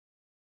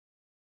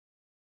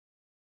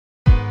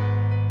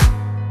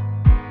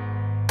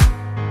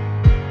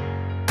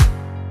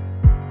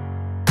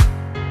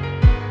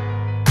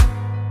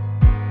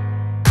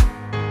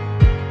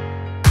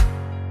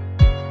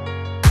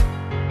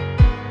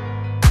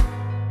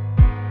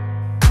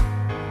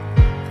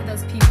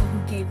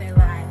gave their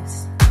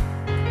lives.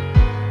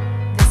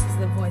 This is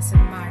the voice of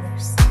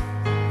martyrs.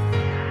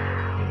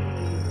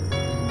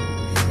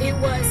 It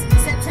was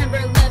September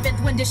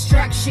 11th when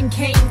destruction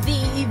came.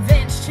 The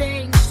events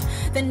changed.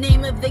 The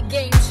name of the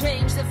game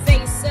changed. The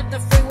face of the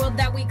free world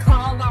that we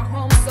call our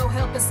home. So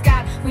help us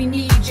God, we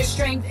need your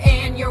strength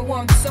and your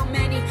warmth. So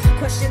many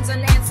questions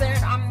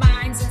unanswered, our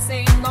minds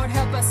insane. Lord,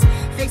 help us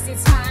face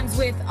these times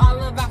with all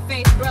of our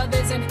faith.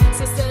 Brothers and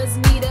sisters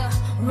need to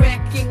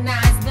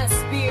recognize the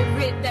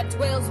spirit that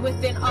dwells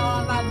within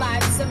all our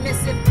lives.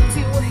 Submissive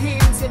to him,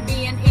 to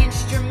be an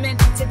instrument,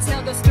 to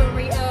tell the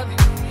story of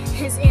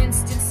his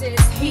instances.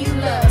 He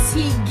loves,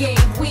 he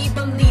gave, we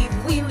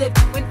believe, we live.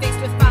 When faced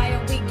with fire,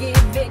 we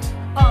give it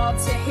all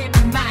to him.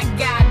 My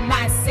God,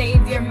 my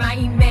Savior, my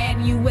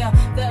Emmanuel,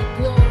 the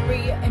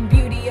glory and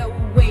beauty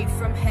away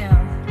from hell.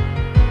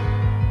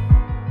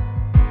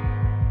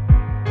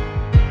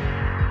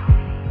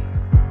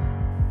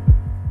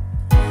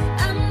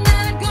 I'm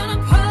not gonna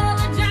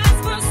apologize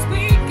for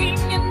speaking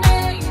your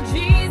name,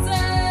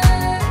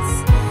 Jesus.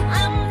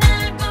 I'm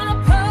not gonna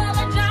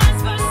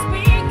apologize for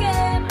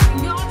speaking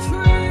your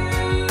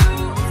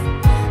truth.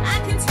 I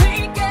can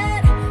take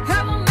it,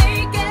 I will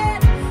make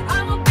it,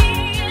 I will be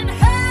in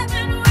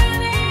heaven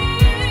with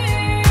you.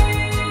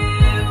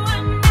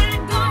 I'm not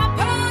gonna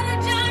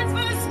apologize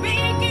for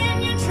speaking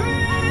your truth.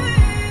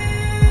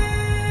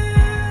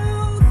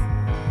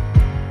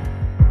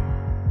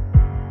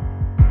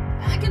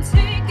 I can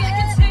take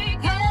it,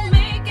 I will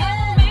make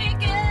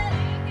it.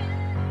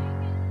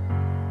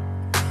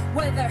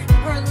 Whether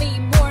early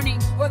morning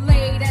or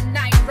late at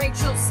night,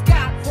 Rachel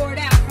Scott poured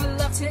out her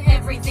love to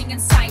everything in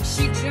sight.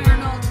 She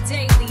journaled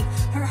daily,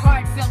 her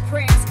heartfelt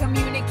prayers,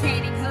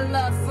 communicating her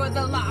love for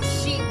the lost.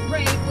 She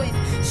prayed with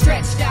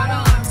stretched out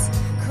arms,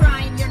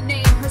 crying your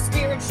name. Her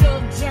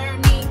spiritual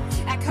journey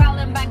at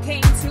Columbine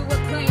came to a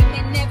claim.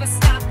 It never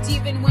stopped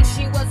even when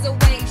she was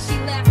away. She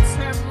left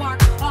her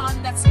mark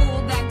on that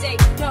school that day.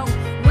 No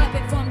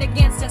weapon formed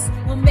against us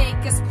will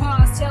make us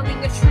pause, telling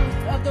the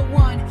truth of the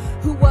one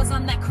who was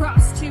on that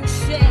cross to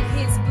shed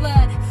his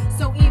blood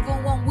so evil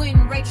won't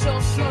win. Rachel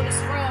showed us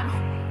from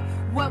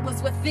what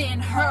was within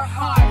her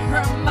heart,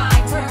 her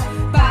mind,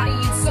 her body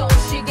and soul.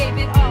 She gave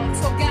it all.